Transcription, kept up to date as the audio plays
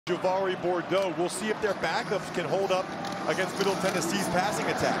Javari Bordeaux. We'll see if their backups can hold up against Middle Tennessee's passing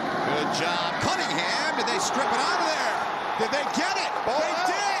attack. Good job. Cunningham, did they strip it out of there? Did they get it? They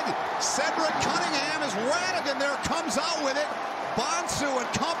did! Cedric Cunningham as Radigan there comes out with it. Bonsu and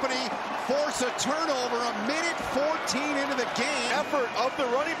company force a turnover a minute 14 into the game. Effort of the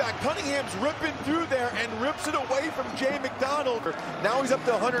running back. Cunningham's ripping through there and rips it away from Jay McDonald. Now he's up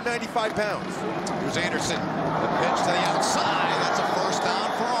to 195 pounds. Here's Anderson. The pitch to the outside. That's a first down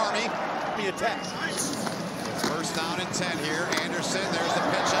for Army. The attack. First down and 10 here. Anderson, there's the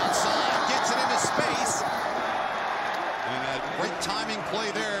pitch outside. Gets it into space. And a great timing play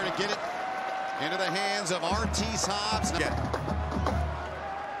there to get it into the hands of Artis Hobbs.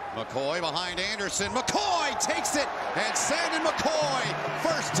 McCoy behind Anderson. McCoy takes it, and Sandon McCoy,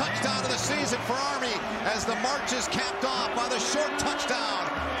 first touchdown of the season for Army as the march is capped off by the short touchdown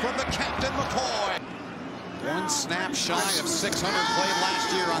from the captain McCoy. One snap shy of 600 played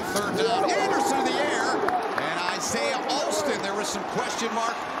last year on third down. Anderson in the air, and Isaiah Alston. There was some question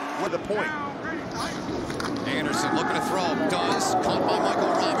mark with the point. Anderson looking to throw, does, caught by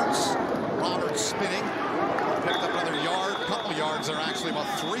Michael Roberts. Roberts spinning, picked up another yard, couple yards there actually, about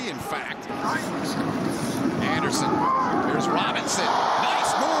 3 in fact. Anderson, here's Robinson,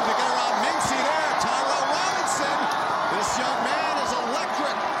 nice move to get around Mincy there, Tyrell Robinson. This young man is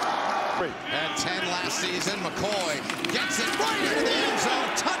electric. Had 10 last season, McCoy gets it right into the end zone,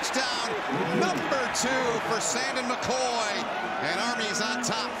 touchdown, number 2 for Sandon McCoy. And Army's on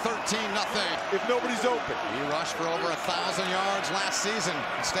top, 13-0. If nobody's open. He rushed for over 1,000 yards last season.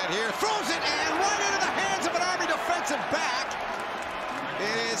 Instead here, throws it and right into the hands of an Army defensive back.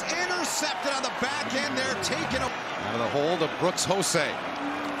 It is intercepted on the back end there, taken out of the hold of Brooks Jose.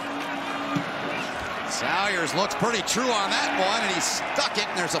 Salyers looks pretty true on that one, and he stuck it,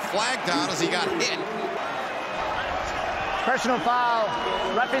 and there's a flag down as he got hit. Personal foul,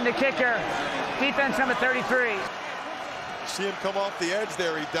 roughing the kicker, defense number 33. See him come off the edge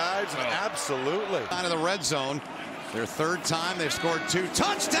there. He dives. Absolutely. Out of the red zone. Their third time. They've scored 2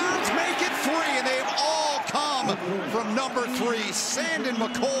 touchdowns. Make it 3. And they've all come from number 3. Sandon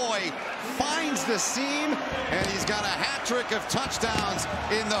McCoy finds the seam. And he's got a hat trick of touchdowns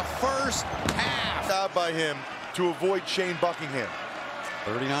in the first half. Out by him to avoid Shane Buckingham.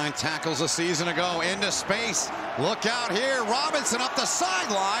 39 tackles a season ago into space. Look out here. Robinson up the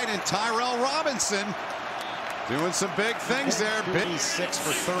sideline. And Tyrell Robinson doing some big things there. 6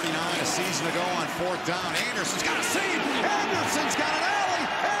 for 39 a season ago on 4th down. Anderson's got a seam. Anderson's got an alley.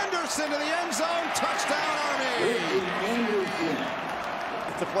 Anderson to the end zone. Touchdown, Army.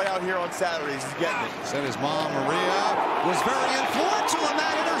 It's a play out here on Saturdays. He's getting it. Said his mom, Maria, was very influential in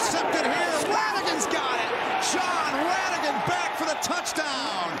that. Intercepted here. Radigan's got it. Sean Radigan back for the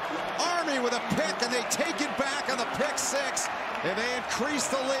touchdown. Army with a pick, and they take it back on the pick 6, and they increase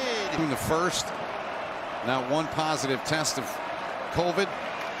the lead. In the first. Now 1 positive test of COVID.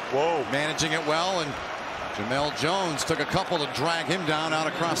 Whoa. Managing it well, and Jamel Jones took a couple to drag him down out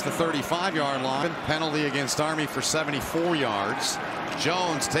across the 35-yard line. Penalty against Army for 74 yards.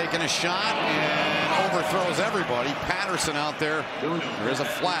 Jones taking a shot and overthrows everybody. Patterson out there. There is a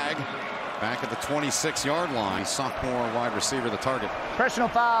flag back at the 26-yard line. Sophomore wide receiver, the target. Personal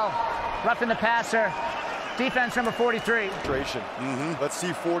foul, roughing the passer, defense number 43. Let's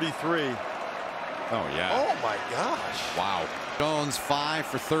see 43. Oh, yeah. Oh, my gosh. Wow. Jones 5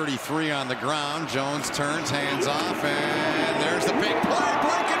 for 33 on the ground. Jones turns, hands off, and there's the big play.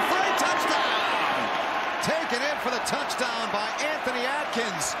 Breaking free, touchdown! Taken in for the touchdown by Anthony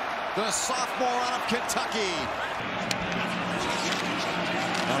Atkins, the sophomore out of Kentucky.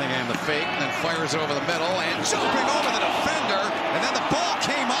 Cunningham the fake, then fires over the middle, and jumping over the defender, and then the ball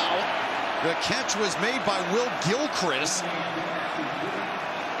came out. The catch was made by Will Gilchrist.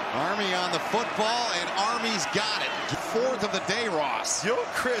 Army on the football, and Army's got it. 4th of the day, Ross.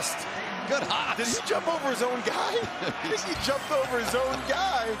 Gilchrist. Good hops. Did he jump over his own guy? I think he jumped over his own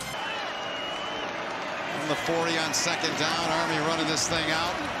guy. From the 40 on 2nd down, Army running this thing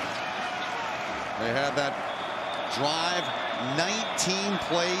out. They had that drive, 19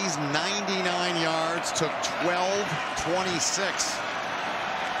 plays, 99 yards, took 12-26.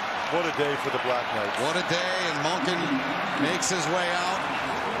 What a day for the Black Knights. What a day, and Monken makes his way out.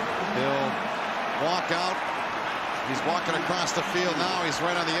 He'll walk out. He's walking across the field now. He's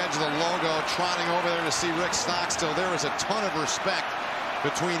right on the edge of the logo, trotting over there to see Rick Stockstill. There is a ton of respect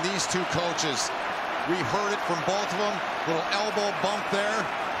between these 2 coaches. We heard it from both of them. Little elbow bump there.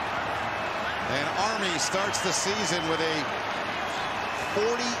 And Army starts the season with a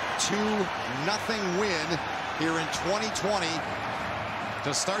 42-0 win here in 2020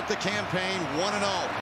 to start the campaign 1-0.